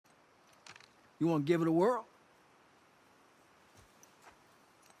You want to give it a whirl?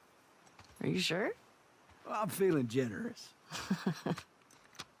 Are you sure? Well, I'm feeling generous.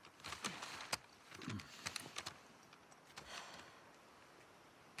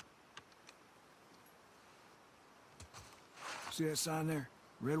 See that sign there?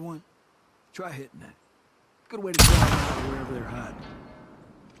 Red one? Try hitting that. Good way to draw them out wherever they're hiding.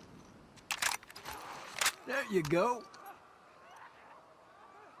 There you go.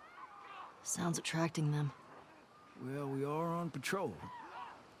 Sounds attracting them. Well, we are on patrol.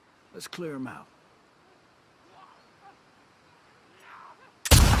 Let's clear them out.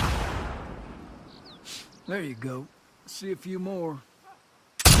 There you go. See a few more.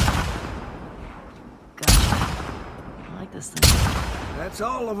 Gotcha. I like this thing. That's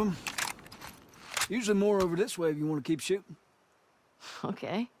all of them. Usually more over this way if you want to keep shooting.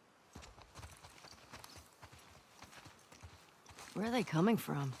 Okay. Where are they coming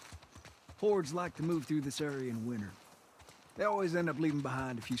from? Hordes like to move through this area in winter. They always end up leaving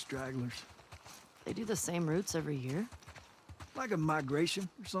behind a few stragglers. They do the same routes every year? Like a migration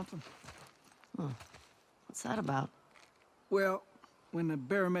or something. Huh. What's that about? Well, when the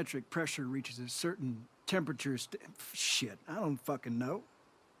barometric pressure reaches a certain temperature shit, I don't fucking know.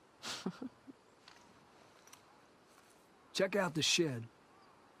 Check out the shed.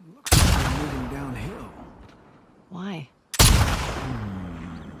 Looks like they're moving downhill. Why?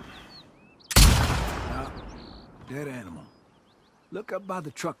 Dead animal. Look up by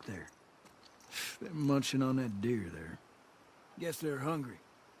the truck there. They're munching on that deer there. Guess they're hungry.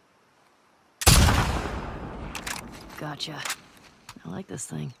 Gotcha. I like this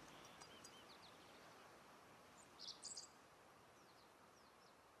thing.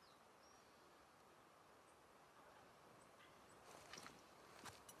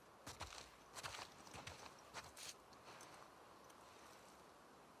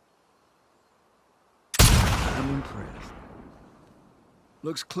 I'm impressed.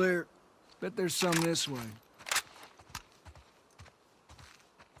 Looks clear. Bet there's some this way.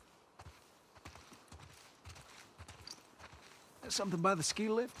 There's something by the ski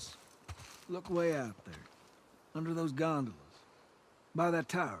lifts? Look way out there. Under those gondolas. By that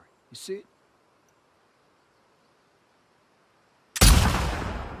tower. You see it?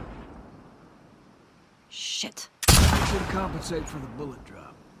 Shit. It should compensate for the bullet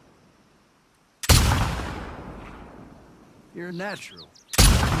drop. You're a natural.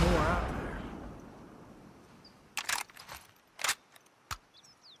 There's more out there.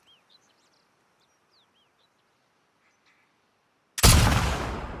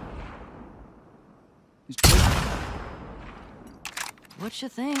 What you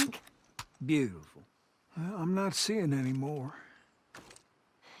think? Beautiful. Well, I'm not seeing any more.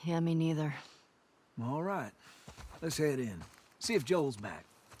 Yeah, me neither. All right. Let's head in. See if Joel's back.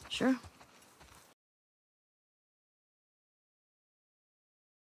 Sure.